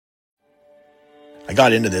I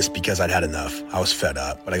got into this because I'd had enough. I was fed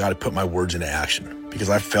up, but I got to put my words into action because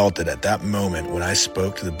I felt that at that moment when I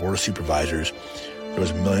spoke to the Board of Supervisors, there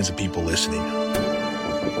was millions of people listening.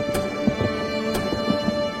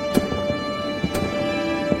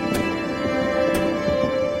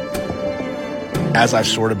 As I've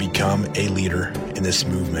sort of become a leader in this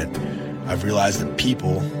movement, I've realized that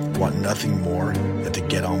people want nothing more than to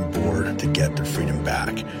get on board to get their freedom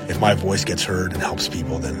back. If my voice gets heard and helps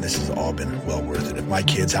people, then this has all been well worth it. If my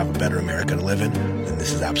kids have a better America to live in, then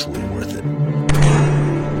this is absolutely worth it.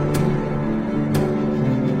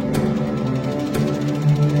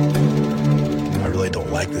 I really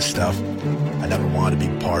don't like this stuff. I never wanted to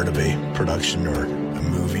be part of a production or a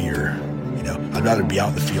movie or, I'd rather be out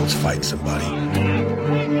in the fields fighting somebody.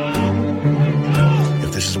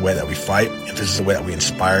 If this is a way that we fight, if this is a way that we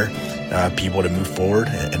inspire people to move forward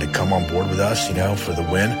and to come on board with us, for the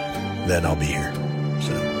win, then I'll be here.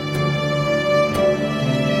 So.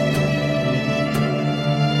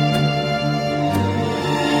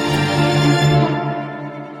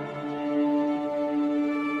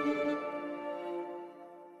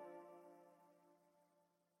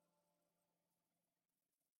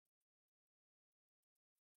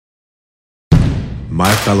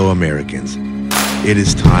 My fellow Americans, it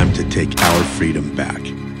is time to take our freedom back.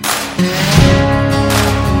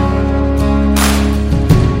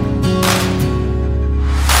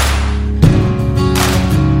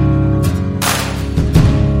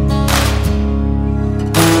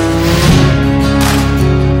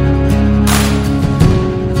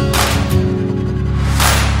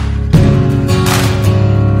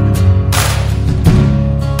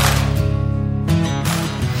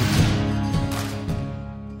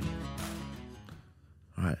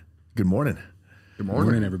 Good morning. Good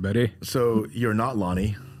morning, everybody. So you're not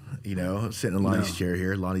Lonnie, sitting in Lonnie's chair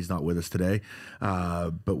here. Lonnie's not with us today,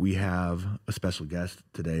 but we have a special guest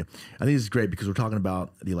today. I think this is great because we're talking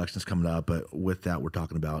about the elections coming up, but with that, we're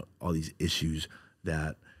talking about all these issues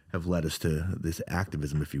that have led us to this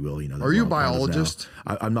activism, if you will. Are you a biologist?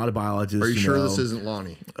 I'm not a biologist. Are you sure this isn't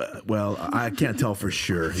Lonnie? Well, I can't tell for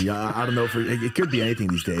sure. I don't know. It could be anything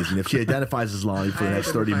these days. If she identifies as Lonnie for the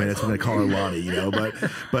next 30 minutes, I'm going to call her Lonnie.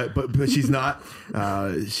 But she's not.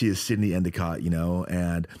 She is Sydney Endicott.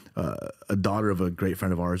 And a daughter of a great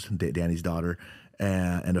friend of ours, Danny's daughter.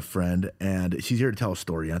 And a friend, and she's here to tell a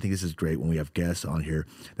story. And I think this is great when we have guests on here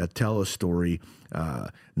that tell a story,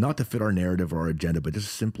 not to fit our narrative or our agenda, but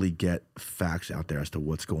just simply get facts out there as to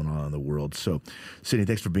what's going on in the world. So, Sydney,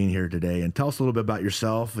 thanks for being here today, and tell us a little bit about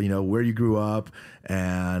yourself. Where you grew up,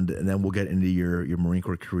 and then we'll get into your Marine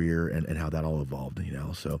Corps career and how that all evolved.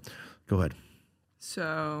 So go ahead.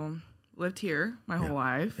 So, lived here my whole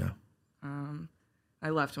life. Yeah.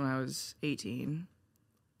 I left when I was 18.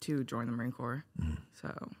 To join the Marine Corps. Mm-hmm.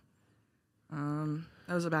 So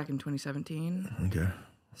that was back in 2017. Okay.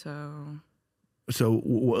 So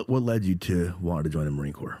what led you to want to join the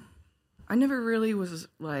Marine Corps? I never really was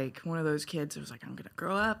like one of those kids who was like, I'm going to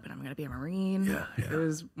grow up and I'm going to be a Marine. Yeah. It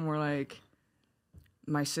was more like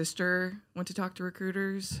my sister went to talk to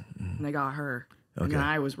recruiters and they got her. Okay. And then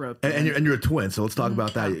I was roped in. And you're a twin, so let's talk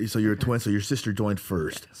about that. So you're a twin, so your sister joined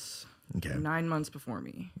first. Yes. Okay. 9 months before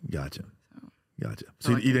me. Gotcha.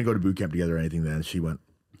 So you didn't go to boot camp together or anything then? She went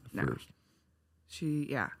first?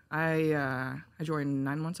 I joined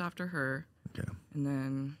 9 months after her. Okay. And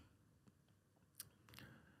then...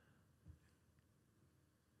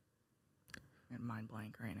 I'm mind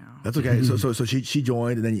blank right now. That's okay. So she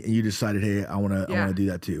joined, and then you decided, hey, I want to do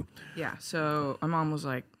that too. Yeah. So my mom was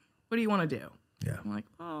like, what do you want to do? Yeah. I'm like,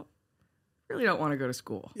 well, I really don't want to go to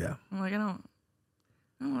school. Yeah. I'm like, I don't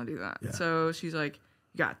want to do that. Yeah. So she's like,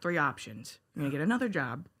 you got 3 options. You're going to get another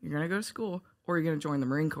job, you're going to go to school, or you're going to join the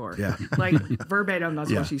Marine Corps. Yeah. Like, verbatim,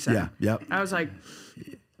 that's what she said. Yeah, yep. I was like,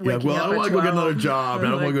 I don't want to go get another job. I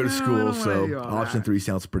don't want to go to school. So option 3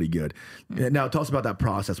 sounds pretty good. Mm-hmm. Now, tell us about that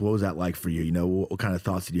process. What was that like for you? What kind of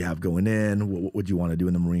thoughts did you have going in? What would you want to do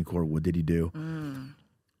in the Marine Corps? What did you do?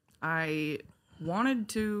 I wanted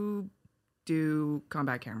to do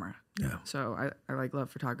combat camera. Yeah. So I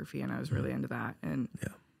love photography, and I was really into that. And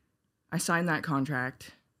I signed that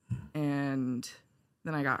contract, and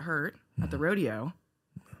then I got hurt at the rodeo,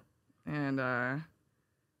 and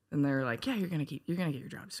they were like, "Yeah, you're gonna get your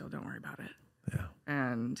job still. Don't worry about it." Yeah.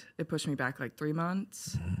 And it pushed me back like 3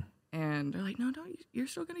 months, and they're like, "No, you're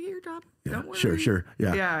still gonna get your job. Yeah. Don't worry." Sure.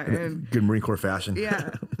 Yeah. Yeah. And good Marine Corps fashion.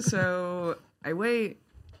 Yeah. So I wait.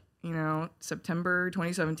 September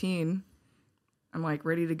 2017. I'm like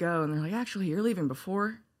ready to go, and they're like, "Actually, you're leaving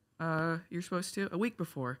before you're supposed to. A week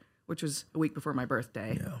before." Which was a week before my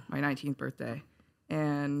birthday, my 19th birthday.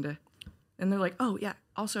 And And they're like, oh, yeah,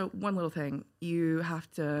 also one little thing, you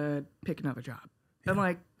have to pick another job. I'm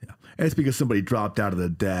like, yeah. And it's because somebody dropped out of the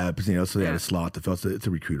depths, so they had a slot to fill. So it's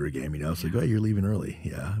a recruiter game, So go, hey, you're leaving early.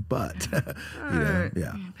 Yeah. But,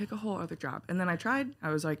 pick a whole other job. And then I tried,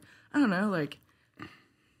 I was like, I don't know, like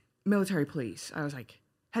military police. I was like,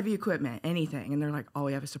 heavy equipment, anything. And they're like, all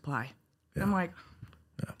we have is supply. Yeah. I'm like,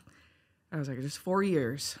 I was like, just 4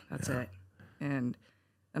 years. That's it. And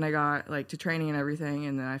then I got like to training and everything.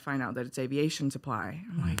 And then I find out that it's aviation supply.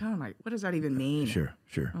 I'm like, oh my, what does that even mean? Sure.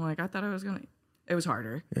 I'm like, I thought I was going to. It was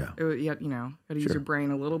harder. Yeah. You got to use your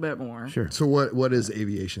brain a little bit more. Sure. So what is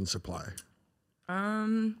aviation supply?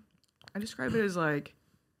 I describe it as like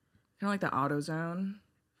kind of like the AutoZone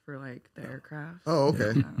for like the aircraft. Oh,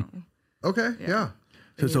 okay. Okay. Yeah.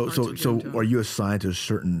 So are you assigned to a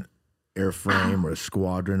certain airframe or a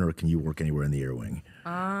squadron, or can you work anywhere in the air wing?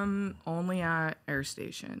 Only at air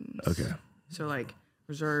stations. Okay. So like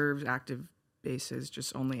reserves, active bases,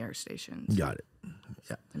 just only air stations. Got it.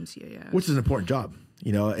 Yeah. MCAS. Which is an important job,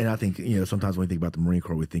 and I think, sometimes when we think about the Marine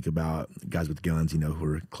Corps, we think about guys with guns, who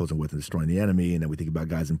are closing with and destroying the enemy. And then we think about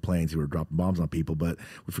guys in planes who are dropping bombs on people, but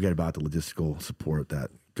we forget about the logistical support that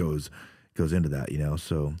goes into that,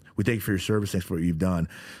 So we thank you for your service. Thanks for what you've done.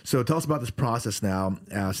 So tell us about this process now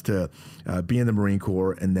as to be in the Marine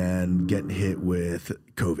Corps and then getting hit with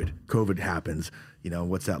COVID. COVID happens,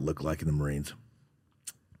 what's that look like in the Marines?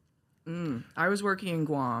 I was working in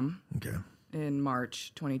Guam. Okay. In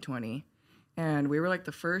March 2020, and we were like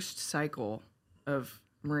the first cycle of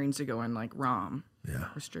Marines to go in like ROM,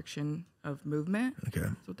 restriction of movement. Okay,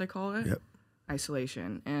 that's what they call it. Yep.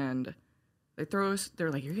 Isolation, and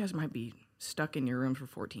they're like, you guys might be stuck in your room for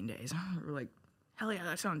 14 days. We're like, hell yeah,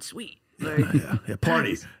 that sounds sweet. Like,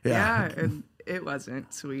 party. Yeah, and it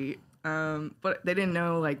wasn't sweet. But they didn't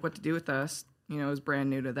know like what to do with us. It was brand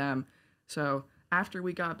new to them. So after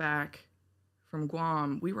we got back from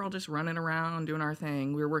Guam, we were all just running around doing our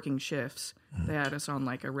thing. We were working shifts. They had us on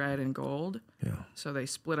like a red and gold. Yeah. So they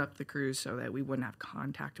split up the crews so that we wouldn't have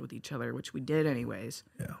contact with each other, which we did anyways.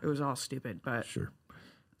 Yeah. It was all stupid, but sure.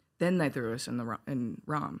 Then they threw us in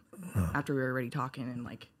ROM after we were already talking and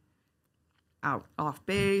like out off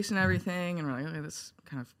base and everything. And we're like, okay, that's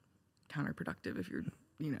kind of counterproductive if you're,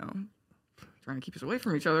 trying to keep us away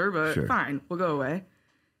from each other, but fine, we'll go away.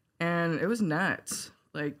 And it was nuts.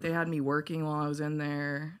 Like, they had me working while I was in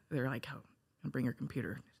there. They were like, oh, bring your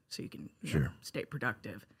computer so you can stay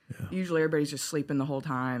productive. Yeah. Usually everybody's just sleeping the whole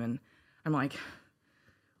time, and I'm like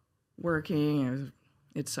working, and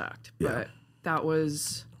it sucked. Yeah. But that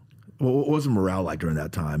was... Well, what was the morale like during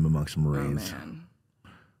that time amongst the Marines? Oh, man.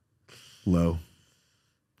 Low?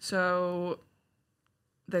 So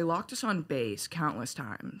they locked us on base countless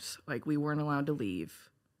times. Like, we weren't allowed to leave.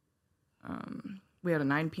 We had a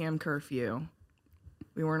 9 p.m. curfew.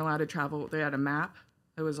 We weren't allowed to travel. They had a map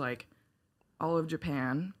that was like all of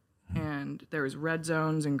Japan, and there was red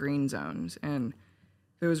zones and green zones. And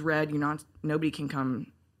if it was red, nobody can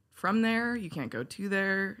come from there. You can't go to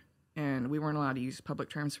there. And we weren't allowed to use public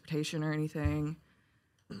transportation or anything.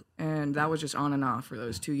 And that was just on and off for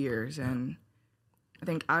those 2 years. And I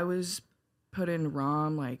think I was put in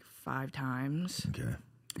ROM like 5 times. Okay.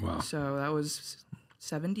 Wow. So that was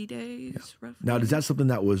 70 days, roughly. Now, is that something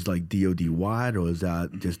that was like DOD wide, or is that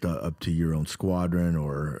just up to your own squadron,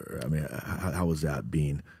 or how was that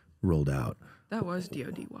being rolled out? That was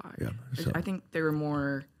DOD wide. Yeah, so. I think they were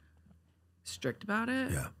more strict about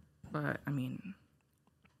it. Yeah, but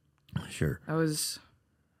sure. That was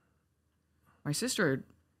my sister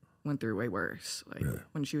went through way worse. Like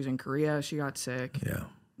when she was in Korea, she got sick. Yeah,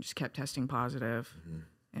 just kept testing positive.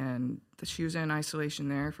 And she was in isolation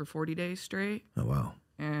there for 40 days straight. Oh, wow.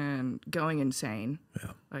 And going insane.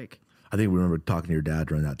 Yeah. Like, I think we remember talking to your dad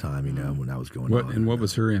during that time, when that was going on. And what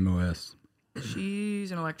was her MOS?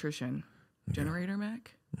 She's an electrician, generator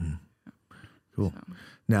mech. Mm-hmm. Cool. So.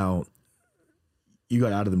 Now, you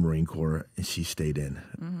got out of the Marine Corps and she stayed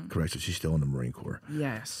in, correct? So she's still in the Marine Corps.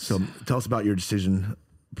 Yes. So tell us about your decision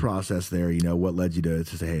process there. What led you to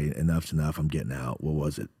say, hey, enough's enough, I'm getting out. What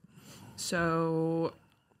was it? So...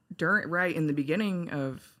 right in the beginning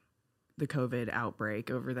of the COVID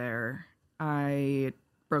outbreak over there, I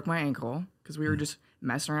broke my ankle because we were just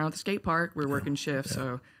messing around at the skate park. We were working shifts,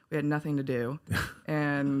 so we had nothing to do.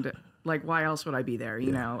 And like, why else would I be there?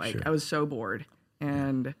 I was so bored.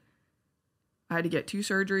 And I had to get 2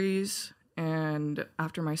 surgeries. And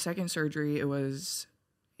after my second surgery, it was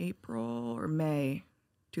April or May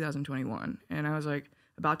 2021. And I was like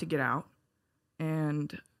about to get out.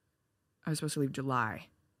 And I was supposed to leave July.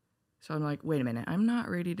 So I'm like, wait a minute, I'm not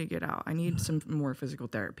ready to get out. I need some more physical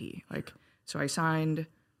therapy. So I signed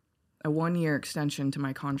a 1-year extension to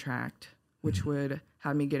my contract which would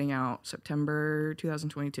have me getting out September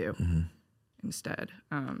 2022 instead.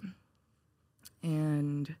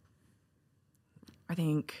 And I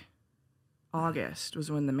think August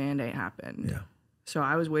was when the mandate happened. Yeah. So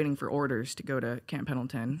I was waiting for orders to go to Camp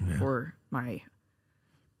Pendleton for my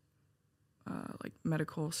like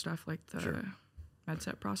medical stuff, like the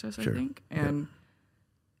MedSet process, I think. And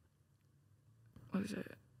what is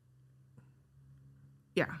it?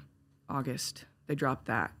 Yeah, August. They dropped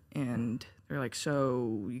that, and they're like,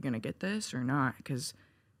 "So you gonna get this or not?" Because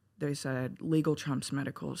they said legal trumps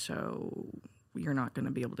medical, so you're not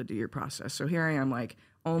gonna be able to do your process. So here I am, like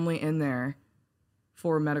only in there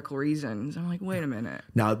for medical reasons. I'm like, wait a minute.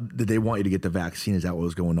 Now, did they want you to get the vaccine? Is that what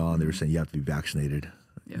was going on? They were saying you have to be vaccinated,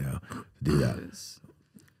 you know, to do that.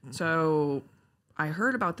 So I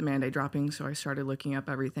heard about the mandate dropping, so I started looking up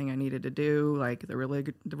everything I needed to do, like the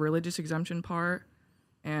religious exemption part,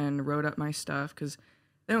 and wrote up my stuff because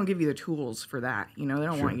they don't give you the tools for that. You know, they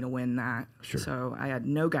don't want you to win that. So I had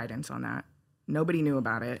no guidance on that. Nobody knew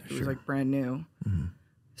about it. It was like brand new.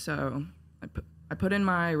 So I put in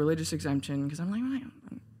my religious exemption because I'm like,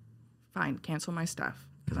 fine, cancel my stuff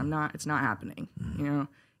because it's not happening. You know,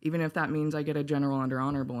 even if that means I get a general under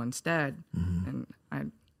honorable instead, and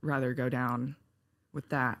I'd rather go down with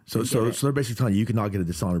that. So they're basically telling you cannot get a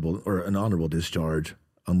dishonorable or an honorable discharge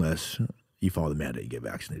unless you follow the mandate, you get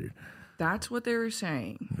vaccinated. That's what they were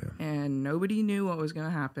saying, and nobody knew what was going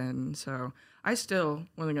to happen. So I still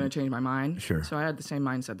wasn't going to change my mind. So I had the same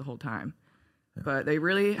mindset the whole time. But they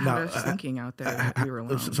really had us thinking out there that we were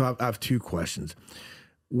alone. So I have two questions.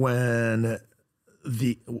 When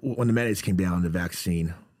the mandates came down, the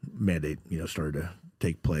vaccine mandate, you know, started to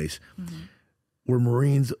take place, were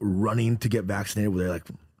Marines running to get vaccinated? Were they like,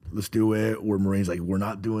 let's do it? Were Marines like, we're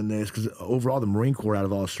not doing this? Because overall, the Marine Corps, out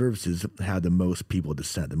of all services, had the most people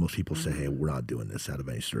dissent. The most people say, hey, we're not doing this out of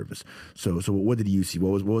any service. So what did you see?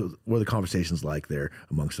 What were the conversations like there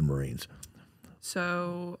amongst the Marines?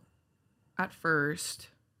 So at first,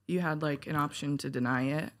 you had like an option to deny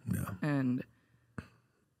it, and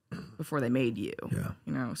before they made you,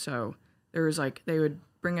 you know. So there was like they would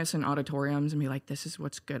bring us in auditoriums and be like, "This is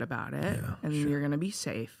what's good about it, and you're gonna be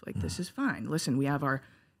safe. Like this is fine. Listen, we have our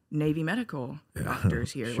Navy medical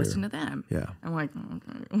doctors here. Listen to them." I'm like,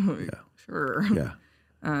 okay, sure.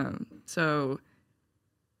 So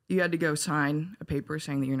you had to go sign a paper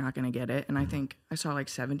saying that you're not going to get it. And I think I saw like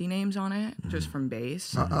 70 names on it just from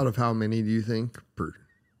base. Out of how many do you think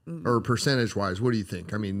or percentage wise? What do you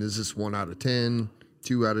think? I mean, is this 1 out of 10,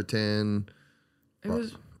 2 out of 10? It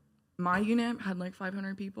was, my unit had like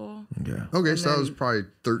 500 people. Okay. So that was probably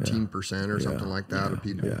 13% or something like that of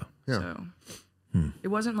people. So it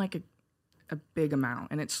wasn't like a big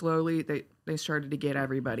amount. And it slowly, they started to get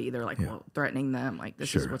everybody. They're like, well, threatening them. Like,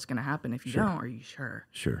 this is what's going to happen if you don't. Are you sure?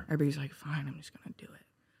 Everybody's like, fine, I'm just going to do it.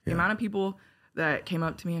 The amount of people that came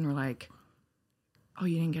up to me and were like, oh,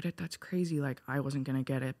 you didn't get it? That's crazy. Like, I wasn't going to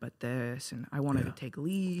get it, but this. And I wanted to take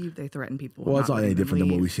leave. They threatened people. Well, it's not any different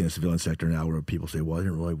than what we see in the civilian sector now, where people say, well, I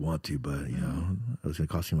didn't really want to, but, you know, it was going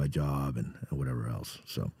to cost me my job and whatever else.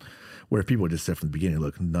 So, where if people just said from the beginning,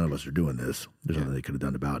 look, none of us are doing this, there's nothing they could have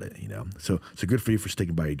done about it, you know. So good for you for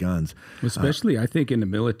sticking by your guns. Especially, I think, in the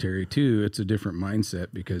military, too, it's a different mindset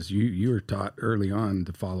because you were taught early on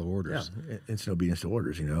to follow orders. Yeah, instant obedience to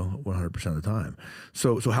orders, you know, 100% of the time.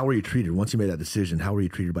 So how were you treated? Once you made that decision, how were you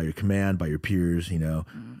treated by your command, by your peers, you know?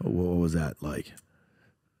 What was that like?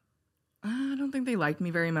 I don't think they liked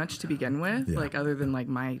me very much to begin with, like other than like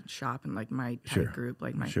my shop and like my tight group,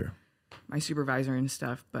 like my supervisor and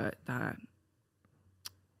stuff. But I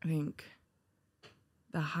think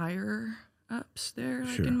the higher ups there,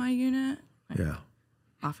 like in my unit, like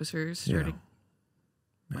officers started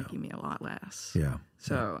liking me a lot less.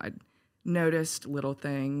 So I noticed little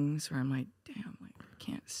things where I'm like, damn, like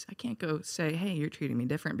I can't go say, hey, you're treating me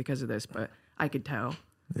different because of this, but I could tell.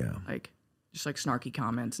 Like just like snarky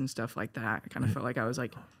comments and stuff like that. I kind of felt like I was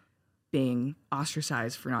like being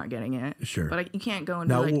ostracized for not getting it. But you can't go and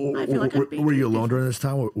now, be like, I feel like were you alone during this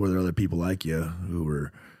time? Or were there other people like you who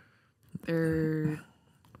were?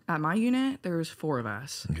 At my unit, there was 4 of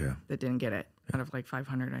us that didn't get it out of like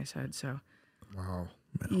 500, I said. So, wow.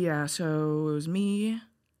 Yeah, so it was me,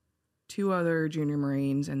 2 other junior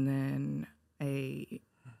Marines, and then a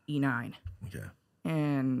E9.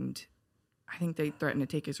 And I think they threatened to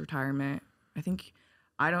take his retirement.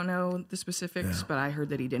 I don't know the specifics, but I heard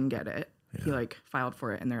that he didn't get it. He like filed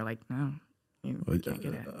for it, and they're like, no, you can't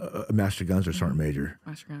get it. Master Guns or Sergeant Major?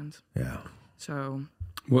 Master Guns. So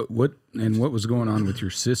what was going on with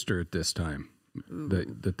your sister at this time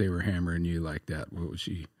that they were hammering you like that? What was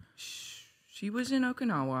she? She was in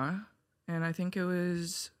Okinawa, and I think it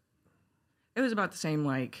was it was about the same,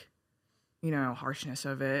 like, harshness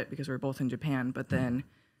of it because we were both in Japan. But then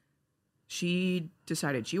she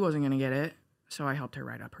decided she wasn't going to get it. So I helped her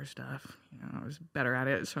write up her stuff. I was better at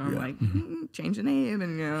it. So I'm like, change the name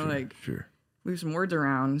and, move some words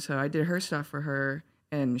around. So I did her stuff for her.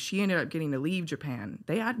 And she ended up getting to leave Japan.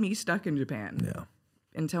 They had me stuck in Japan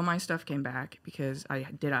until my stuff came back because I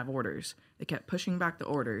did have orders. They kept pushing back the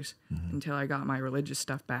orders until I got my religious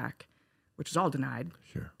stuff back, which was all denied.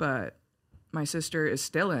 Sure. But my sister is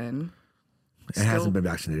still in. It hasn't been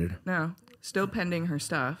vaccinated. No, still pending her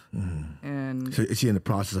stuff. And so is she in the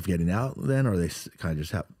process of getting out then, or they kind of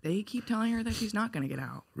just have? They keep telling her that she's not going to get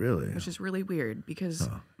out. Really? Which is really weird because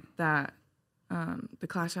that the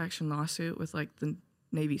class action lawsuit with like the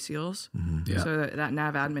Navy SEALs. So that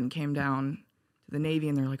NAV admin came down to the Navy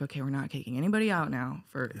and they're like, okay, we're not taking anybody out now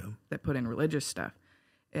that put in religious stuff.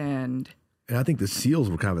 And I think the SEALs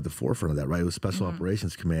were kind of at the forefront of that, right? It was Special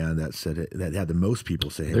Operations Command that said that had the most people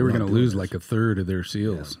say, hey, they were going to lose like a third of their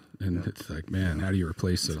SEAls. And it's like, man, how do you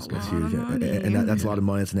replace those guys? And that's a lot of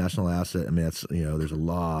money. It's a national asset. I mean, that's, there's a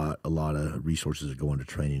lot of resources that go into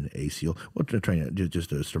training a SEAL. Well, to train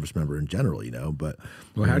just a service member in general, but.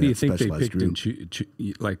 Well, how do you think they picked and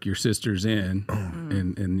like your sister's in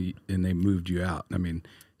and they moved you out? I mean,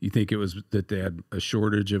 you think it was that they had a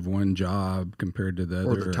shortage of one job compared to the other?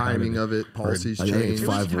 Or the timing of it, policies changed. I think it's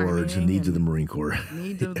 5 words, the needs of the Marine Corps.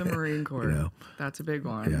 Needs of the Marine Corps. That's a big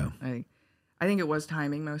one. Yeah. I think it was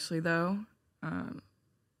timing mostly, though.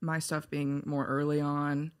 My stuff being more early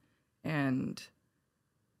on, and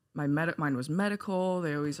mine was medical.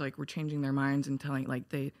 They always were changing their minds and telling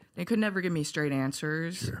they could never give me straight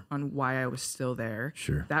answers on why I was still there.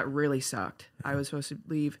 Sure. That really sucked. I was supposed to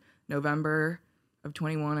leave November of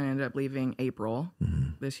 21. I ended up leaving April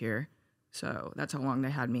this year. So that's how long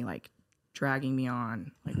they had me dragging me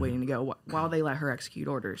on, waiting to go while they let her execute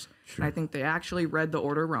orders. Sure. And I think they actually read the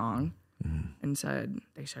order wrong and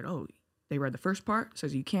they said, oh, they read the first part,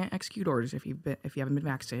 says you can't execute orders if you haven't been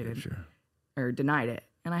vaccinated or denied it.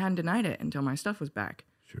 And I hadn't denied it until my stuff was back.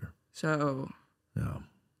 Sure. So.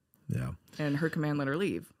 Yeah. And her command let her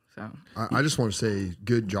leave. So I just want to say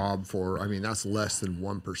good job that's less than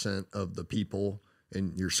 1% of the people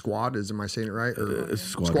in your squad. Am I saying it right? Or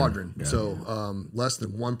squadron. Yeah. So less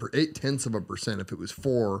than 0.8%. If it was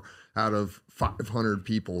 4 out of 500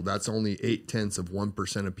 people, that's only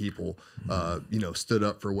 0.8% of people, stood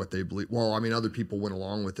up for what they believe. Well, other people went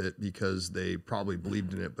along with it because they probably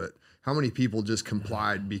believed in it, but how many people just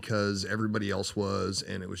complied because everybody else was,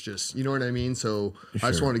 and it was just, you know what I mean? So I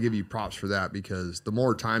just want to give you props for that because the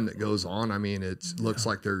more time that goes on, it looks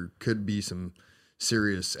like there could be some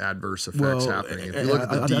serious adverse effects happening. If you look at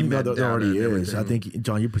the DMED data, already is. I think,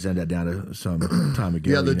 John, you presented that data some time ago.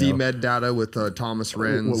 Yeah, the DMED data with Thomas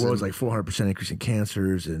Renz. What was 400% increase in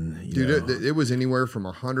cancers, and it was anywhere from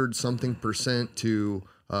 100-something% to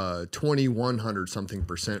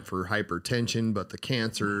 2,100-something% for hypertension, but the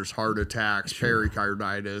cancers, heart attacks,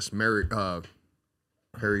 pericarditis, myocarditis.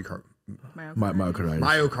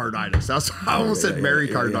 That's I almost said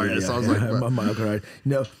pericarditis. I was like, myocarditis.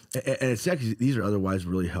 No, and it's actually these are otherwise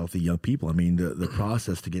really healthy young people. The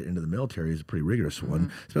process to get into the military is a pretty rigorous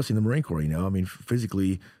one, especially in the Marine Corps.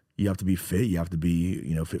 Physically you have to be fit. You have to be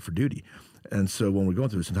fit for duty. And so when we're going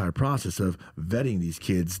through this entire process of vetting these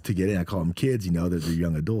kids to get in, I call them kids, they're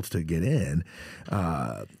young adults to get in,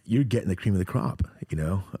 you're getting the cream of the crop,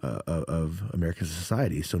 of American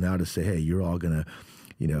society. So now to say, hey, you're all going to,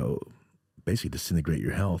 basically disintegrate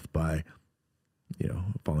your health by,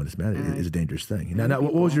 following this mandate is a dangerous thing. Now,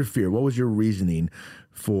 what was your fear? What was your reasoning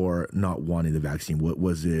for not wanting the vaccine? What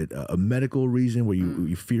was it a medical reason where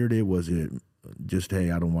you feared it? Was it just,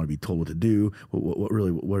 hey, I don't want to be told what to do? What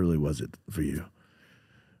really was it for you?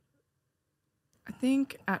 I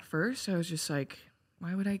think at first I was just like,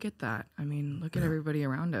 why would I get that? Look at everybody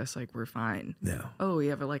around us. We're fine. Yeah. Oh, we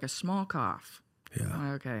have a small cough.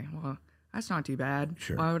 Yeah. Okay. Well, that's not too bad.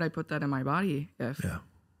 Sure. Why would I put that in my body if, it's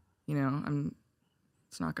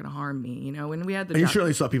not going to harm me? When we had the. And you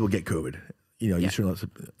certainly saw people get COVID. You certainly.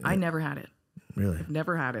 I never had it. Really? I've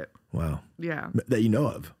never had it. Wow. Yeah. That you know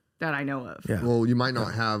of. That I know of. Yeah. Well, you might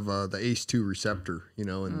not have the ACE2 receptor,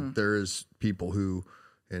 and there is people who,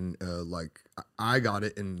 and I got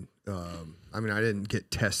it, and I didn't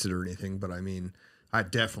get tested or anything, but I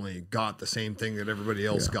definitely got the same thing that everybody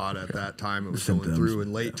else got at that time. It was going through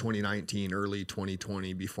in late 2019, early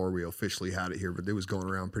 2020 before we officially had it here, but it was going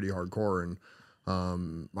around pretty hardcore. And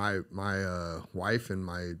my wife and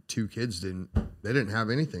my 2 kids didn't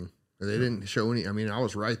have anything. They didn't show any. I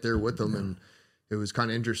was right there with them, and it was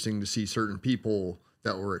kind of interesting to see certain people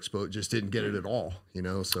that were exposed just didn't get it at all, you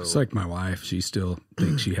know? So it's like my wife. She still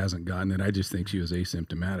thinks she hasn't gotten it. I just think she was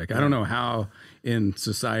asymptomatic. I don't know how in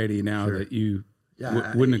society now that you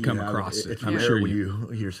wouldn't have come across it. I'm sure when you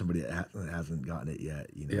hear somebody that hasn't gotten it yet,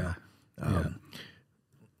 you know. Yeah.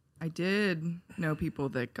 I did know people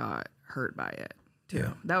that got hurt by it too.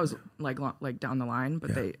 Yeah. That was like down the line,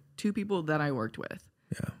 but two people that I worked with.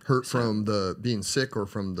 Yeah. Hurt from the being sick or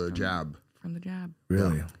from the jab? From the jab.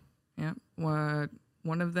 Really? Yeah.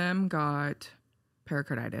 One of them got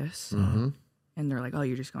pericarditis. Mm-hmm. And they're like, "Oh,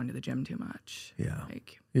 you're just going to the gym too much." Yeah.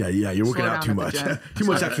 Like, you're working out too much. Too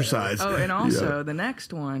much exercise. Oh, and also the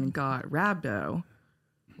next one got rhabdo.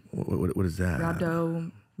 What is that?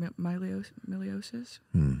 Rhabdomyolysis.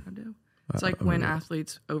 Rhabdo. It's like when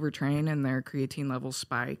athletes overtrain and their creatine levels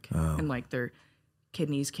spike and like their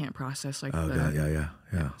kidneys can't process like yeah.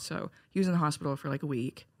 So he was in the hospital for like a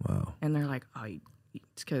week. Wow. And they're like, "Oh,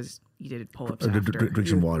 it's because you did pull-ups after." Drink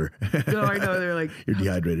some water. No, I know. They're like, you're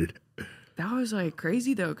dehydrated. That was like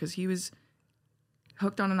crazy though, because he was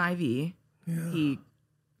hooked on an IV. Yeah. He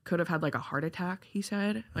could have had like a heart attack. He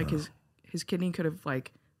said like his kidney could have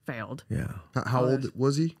like failed. Yeah. How old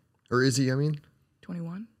was he, or is he? I mean,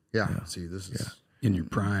 21. Yeah. See, this is in your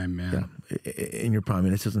prime, man. Yeah. In your prime,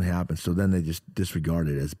 and this doesn't happen. So then they just disregard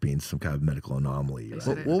it as being some kind of medical anomaly.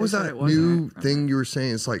 What was that new thing you were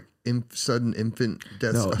saying? It's like sudden infant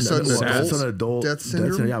death, sudden adult death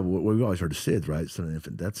syndrome. Yeah, we've always heard of SIDS, right? Sudden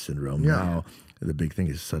infant death syndrome. Yeah. Now the big thing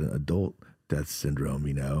is sudden adult death syndrome.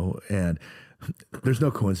 You know, and there's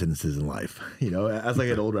no coincidences in life. You know, as I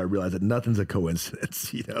get older, I realize that nothing's a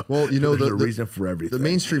coincidence. You know, well, you know, there's a reason for everything. The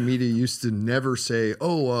mainstream media used to never say,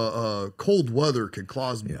 cold weather could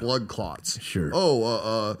cause blood clots. Sure.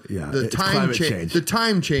 The time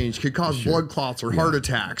change could cause blood clots or heart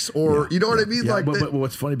attacks, or you know what I mean? Yeah, but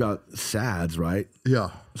what's funny about SADS, right?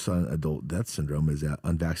 Yeah. Sudden adult death syndrome is that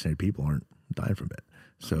unvaccinated people aren't dying from it.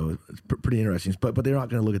 So it's pretty interesting, but they're not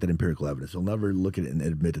going to look at that empirical evidence. They'll never look at it and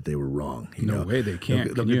admit that they were wrong. No way they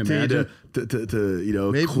can't. Can you imagine?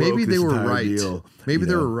 Maybe they were right. Deal, maybe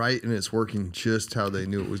they were right, and it's working just how they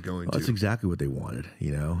knew it was going to. That's exactly what they wanted.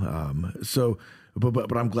 You know.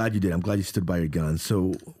 But I'm glad you did. I'm glad you stood by your guns.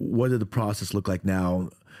 So what did the process look like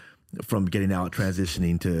now, from getting out,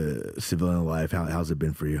 transitioning to civilian life? How's it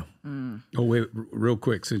been for you? Oh wait, real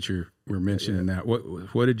quick, since we're mentioning that,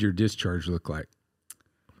 what did your discharge look like?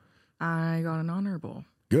 I got an honorable.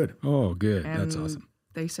 Good. Oh, good. And that's awesome.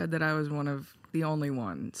 They said that I was one of the only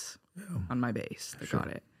ones on my base that got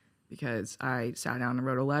it, because I sat down and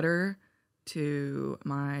wrote a letter to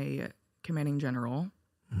my commanding general,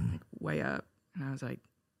 like way up, and I was like,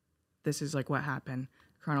 "This is like what happened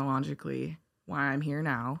chronologically, why I'm here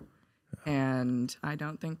now, and I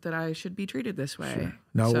don't think that I should be treated this way." Sure.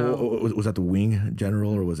 Now, was that the wing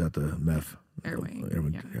general or was that the MEF? Air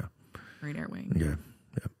wing. Yeah. Marine Air Wing. Okay.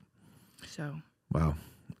 So. Wow.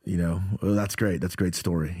 You know, well, that's great. That's a great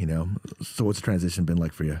story, you know. So what's the transition been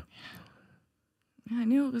like for you? Yeah, I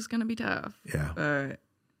knew it was going to be tough. Yeah. But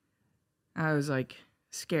I was like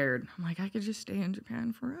scared. I'm like, I could just stay in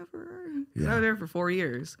Japan forever. Yeah. I was there for 4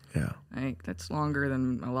 years. Yeah. Like, that's longer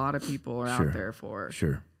than a lot of people are out there for.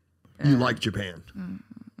 Sure. You like Japan?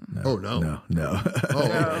 No. Oh, no. No.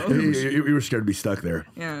 Oh, no. You were scared to be stuck there.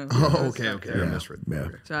 Yeah. Oh, okay. I misread. Yeah.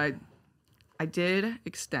 So I did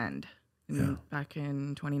extend back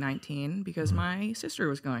in 2019 because my sister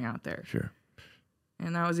was going out there. Sure.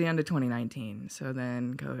 And that was the end of 2019. So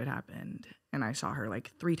then COVID happened, and I saw her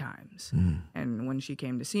like 3 times. And when she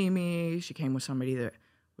came to see me, she came with somebody that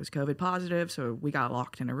was COVID positive. So we got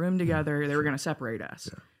locked in a room together. They were going to separate us.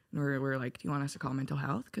 Yeah. And we're like, "Do you want us to call mental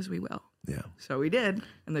health? Because we will." Yeah. So we did,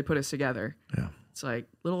 and they put us together. Yeah. It's like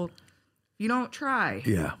you don't try.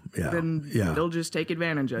 Yeah. Then they'll just take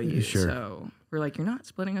advantage of you. Sure. So we're like, "You're not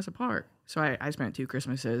splitting us apart." So I spent 2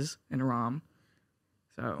 Christmases in Iran.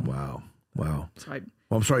 So Wow. So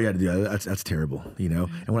I'm sorry you had to do that. That's terrible, you know.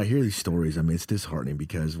 And when I hear these stories, I mean, it's disheartening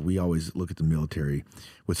because we always look at the military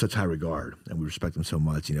with such high regard and we respect them so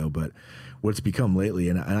much, you know. But what it's become lately,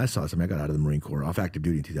 and I saw this. I mean, I got out of the Marine Corps off active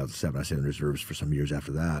duty in 2007. I stayed in the reserves for some years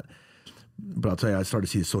after that. But I'll tell you, I started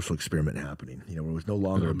to see the social experiment happening. You know, where it was no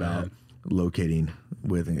longer about locating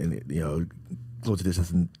with and you know, close to distance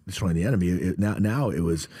and destroying the enemy. Now it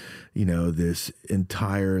was, you know, this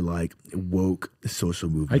entire like woke social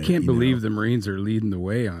movement. I can't believe the Marines are leading the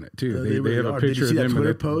way on it too. They really have a are. picture of them Twitter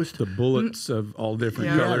with post? The bullets of all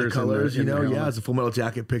different Yeah, colors. The colors, and the it's a Full Metal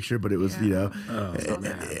Jacket picture, but it was,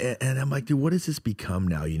 and I'm like, dude, what does this become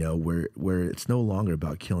now? Where it's no longer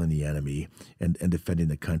about killing the enemy and defending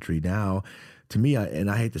the country. Now, to me, and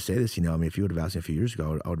I hate to say this, if you would have asked me a few years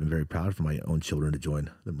ago, I would have been very proud for my own children to join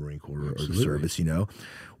the Marine Corps or the service,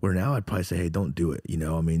 where now I'd probably say, hey, don't do it.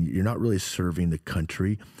 You're not really serving the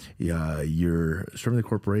country. You're serving the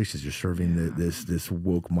corporations. You're serving this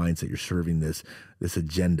woke mindset. You're serving this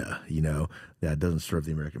agenda, that doesn't serve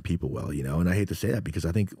the American people well, and I hate to say that because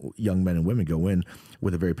I think young men and women go in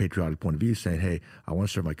with a very patriotic point of view saying, hey, I want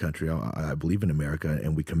to serve my country. I believe in America,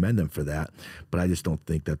 and we commend them for that. But I just don't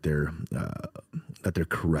think that they're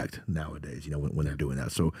correct nowadays, when they're doing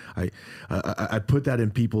that. So I put that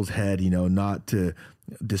in people's head, not to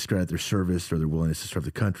discredit their service or their willingness to serve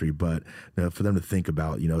the country, but for them to think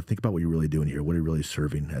about what you're really doing here, what are you really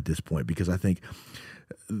serving at this point? Because I think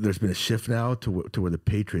there's been a shift now to where the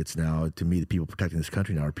patriots now, to me, the people protecting this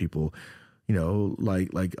country now are people,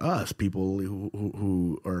 like us, people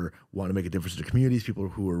who are want to make a difference in their communities, people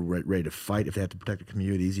who are ready to fight if they have to protect their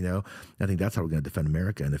communities. I think that's how we're going to defend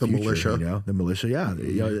America in the future. Militia. The militia, yeah,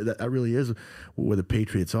 that really is where the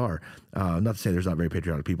patriots are. Not to say there's not very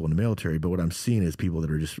patriotic people in the military, but what I'm seeing is people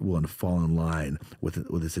that are just willing to fall in line with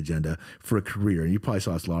this agenda for a career. And you probably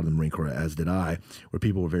saw this a lot in the Marine Corps, as did I, where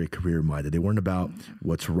people were very career minded. They weren't about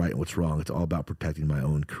what's right and what's wrong. It's all about protecting my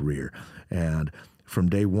own career. And from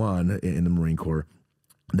day one in the Marine Corps,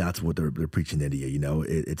 that's what they're preaching into you.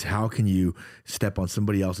 It's how can you step on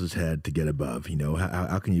somebody else's head to get above?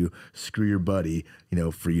 How can you screw your buddy?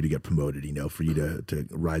 For you to get promoted. For you to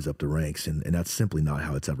rise up the ranks, and that's simply not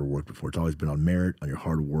how it's ever worked before. It's always been on merit, on your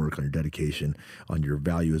hard work, on your dedication, on your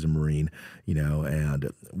value as a Marine. And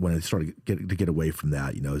when it started to get away from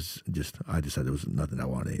that, it's just I decided there was nothing I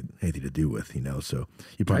wanted anything to do with. So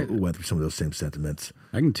you probably went through some of those same sentiments.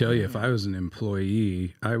 I can tell you, if I was an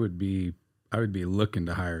employee, I would be looking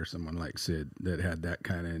to hire someone like Sid that had that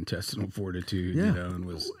kind of intestinal fortitude, and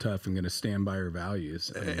was tough and going to stand by her values.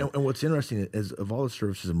 And what's interesting is, of all the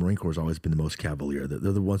services, the Marine Corps has always been the most cavalier.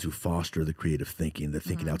 They're the ones who foster the creative thinking, the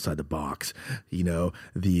thinking outside the box,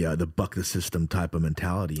 the buck the system type of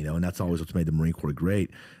mentality, and that's always what's made the Marine Corps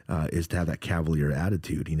great, is to have that cavalier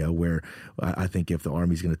attitude, where I think if the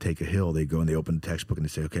Army's going to take a hill, they go and they open the textbook and they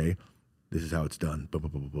say, okay, this is how it's done. Boom,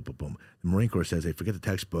 boom, boom, boom, boom, boom. The Marine Corps says, hey, forget the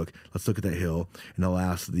textbook. Let's look at that hill. And they'll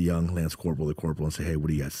ask the young Lance Corporal, the corporal, and say, hey, what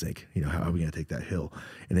do you guys think? How are we going to take that hill?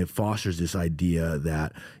 And it fosters this idea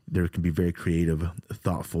that there can be very creative,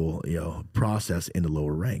 thoughtful, process in the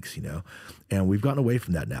lower ranks, And we've gotten away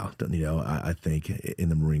from that now, I think, in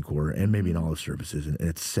the Marine Corps and maybe in all the services. And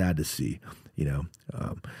it's sad to see,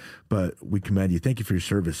 but we commend you. Thank you for your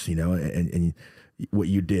service, and what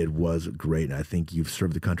you did was great, and I think you've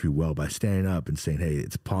served the country well by standing up and saying, hey,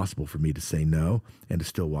 it's possible for me to say no and to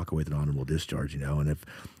still walk away with an honorable discharge, and if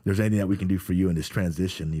there's anything that we can do for you in this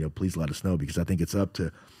transition, please let us know, because I think it's up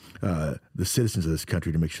to the citizens of this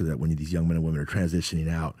country to make sure that when these young men and women are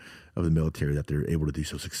transitioning out of the military, that they're able to do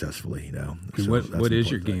so successfully, So what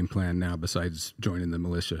is your game plan now besides joining the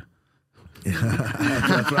militia?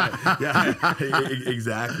 That's right. Yeah,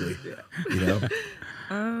 exactly.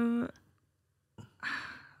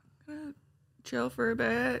 Chill for a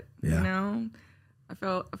bit. Yeah. I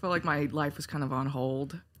felt like my life was kind of on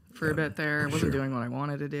hold for a bit there. I wasn't doing what I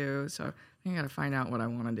wanted to do, so I think I got to find out what I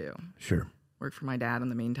want to do. Sure. Work for my dad in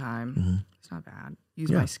the meantime. It's not bad.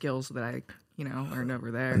 Use my skills that I learned over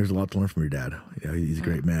there. And there's a lot to learn from your dad. He's a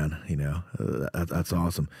great man. That's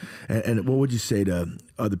awesome. And what would you say to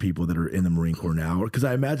other people that are in the Marine Corps now? Because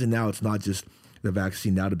I imagine now it's not just the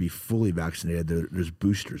vaccine. Now, to be fully vaccinated, there's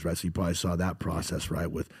boosters, right? So you probably saw that process,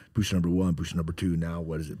 right? With booster number 1, booster number 2. Now,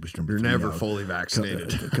 what is it? Booster number 3. You're never now, fully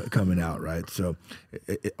vaccinated. Coming out, right? So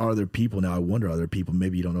are there people now? I wonder, are there people?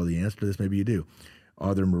 Maybe you don't know the answer to this. Maybe you do.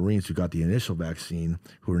 Are there Marines who got the initial vaccine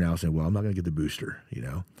who are now saying, "Well, I'm not going to get the booster"?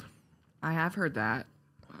 I have heard that.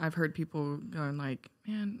 I've heard people going like,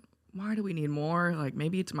 "Man, why do we need more? Like,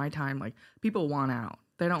 maybe it's my time." Like, people want out.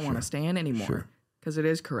 They don't want to stay in anymore because it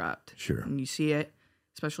is corrupt. Sure. And you see it,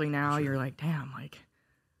 especially now. You're like, "Damn, like,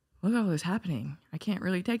 look at all this happening. I can't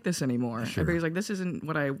really take this anymore." Everybody's like, "This isn't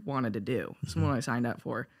what I wanted to do. This isn't what I signed up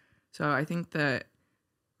for." So I think that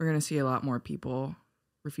we're going to see a lot more people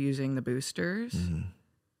refusing the boosters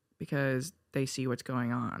because they see what's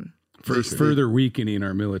going on. further weakening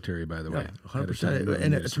our military, by the way. 100%.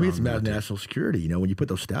 And to me, it's a matter of national security. You know, when you put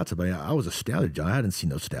those stats up, I was astounded, John. I hadn't seen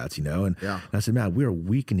those stats, you know. And I said, man, we are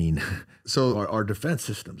weakening our defense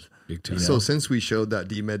systems. Big time. You know? So since we showed that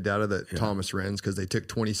DMED data that Thomas runs, because they took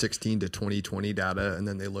 2016 to 2020 data, and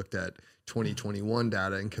then they looked at 2021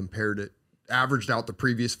 data and compared it, averaged out the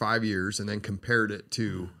previous 5 years, and then compared it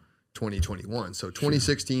to 2021. So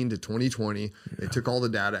 2016 to 2020, they took all the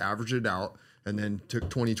data, averaged it out, and then took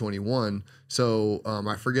 2021. So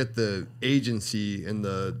I forget the agency and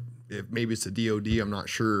maybe it's the DOD, I'm not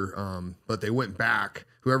sure. But they went back,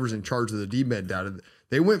 whoever's in charge of the DMED data,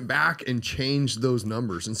 they went back and changed those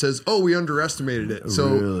numbers and says, oh, we underestimated it.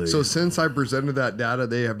 So since I presented that data,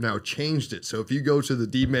 they have now changed it. So if you go to the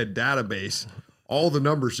DMED database, all the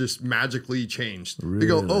numbers just magically changed. They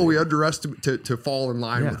go, oh, we underestimated to fall in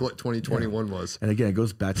line with what 2021 was. And again, it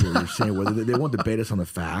goes back to what you're saying, whether they won't debate us on the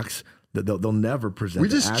facts. They'll never present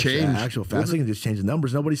actual facts. They can just change the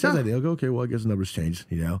numbers. Nobody says that. They'll go, okay, well, I guess the numbers changed,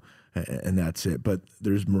 you know, and that's it. But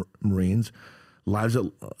there's Marines, lives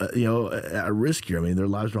at risk here. I mean, their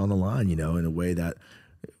lives are on the line, you know, in a way that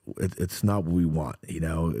it's not what we want. You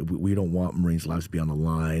know, we don't want Marines' lives to be on the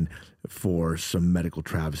line for some medical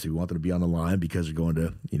travesty. We want them to be on the line because they're going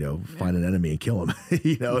to, you know, find an enemy and kill them.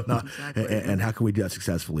 You know, and how can we do that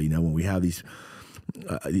successfully? You know, when we have these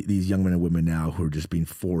young men and women now who are just being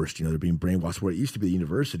forced, you know, they're being brainwashed. Where it used to be the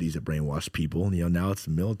universities that brainwashed people, and, you know, now it's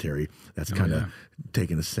the military that's kind of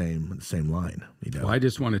taking the same line. You know, well, I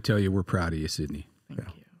just want to tell you, we're proud of you, Sydney. Thank you.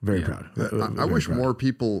 Very proud. I wish more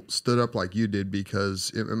people stood up like you did,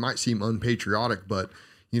 because it might seem unpatriotic, but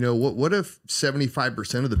you know, what if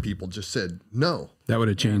 75% of the people just said no? That would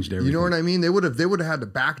have changed everything. You know what I mean? They would have had to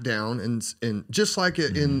back down, and just like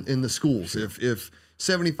in the schools, if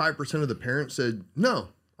 75% of the parents said, no,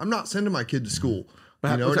 I'm not sending my kid to school.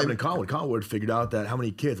 You know, what's happening in Collinwood? Collinwood figured out that how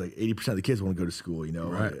many kids, like 80% of the kids want to go to school, you know.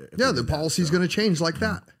 Right. Yeah, the policy's going to change like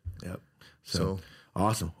that. Yep. So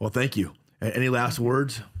awesome. Well, thank you. Any last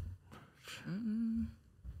words?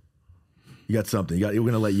 You got something. We're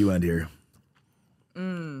going to let you end here.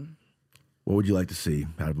 What would you like to see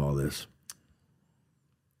out of all this?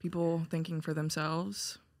 People thinking for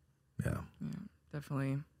themselves. Yeah.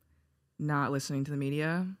 Definitely not listening to the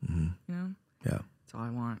media. You know? Yeah. That's all I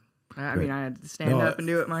want. I mean, I had to stand up and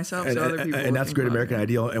do it myself, so other people. And that's great American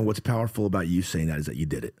ideal. And what's powerful about you saying that is that you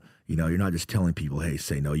did it. You know, you're not just telling people, hey,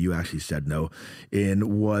 say no. You actually said no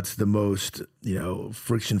in what's the most, you know,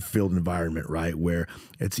 friction-filled environment, right? Where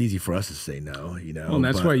it's easy for us to say no, you know. Well, and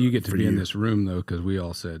that's why you get to be in this room, though, because we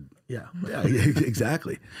all said. Yeah,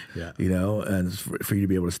 exactly. Yeah. You know, and for you to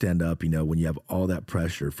be able to stand up, you know, when you have all that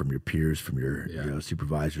pressure from your peers, from your you know,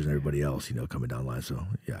 supervisors and everybody else, you know, coming down the line. So,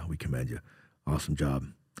 yeah, we commend you. Awesome job.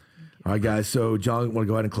 All right, guys. So, John, want to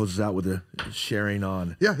go ahead and close us out with a sharing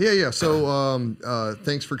on? Yeah. So,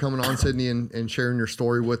 thanks for coming on, Sydney, and sharing your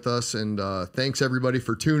story with us. And thanks, everybody,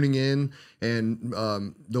 for tuning in. And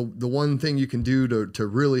the one thing you can do to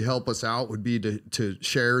really help us out would be to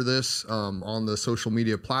share this on the social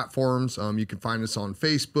media platforms. You can find us on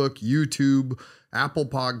Facebook, YouTube, Apple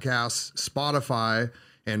Podcasts, Spotify,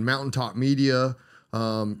 and Mountaintop Media.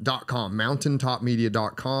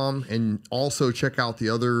 mountaintopmedia.com, and also check out the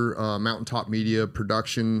other Mountaintop Media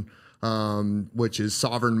production, which is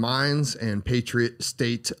Sovereign Minds and Patriot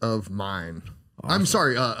State of Mind. Awesome. I'm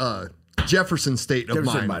sorry, Jefferson State of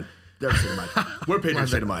Mind. Jefferson Mind. We're Patriot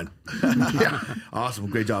State of Mind. Yeah. Awesome.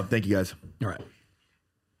 Great job. Thank you, guys. All right.